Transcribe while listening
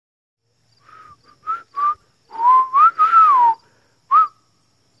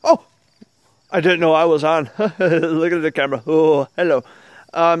I didn't know I was on. Look at the camera. Oh, hello.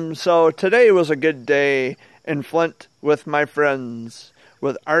 So today was a good day in Flint with my friends,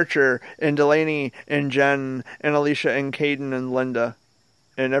 with Archer and Delaney and Jen and Alicia and Caden and Linda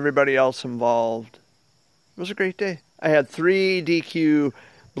and everybody else involved. It was a great day. I had 3 DQ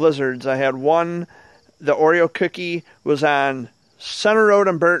blizzards. I had one, the Oreo cookie was on Center Road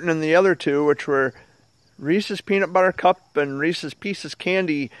and Burton, and the other 2, which were Reese's Peanut Butter Cup and Reese's Pieces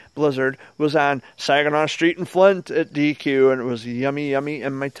Candy Blizzard, was on Saginaw Street in Flint at DQ, and it was yummy, yummy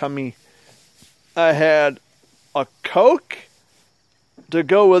in my tummy. I had a Coke to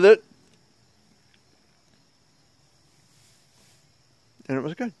go with it, and it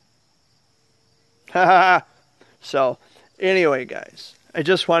was good. So, anyway, guys, I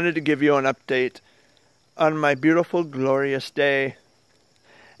just wanted to give you an update on my beautiful, glorious day.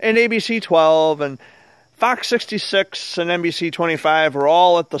 And ABC 12 and Fox 66 and NBC 25 were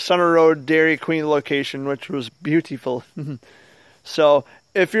all at the Center Road Dairy Queen location, which was beautiful. So,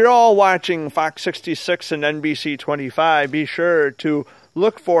 if you're all watching Fox 66 and NBC 25, be sure to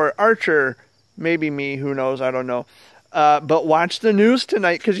look for Archer, maybe me, who knows, I don't know. But watch the news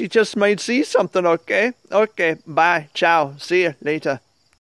tonight, because you just might see something, okay? Okay, bye, ciao, see you later.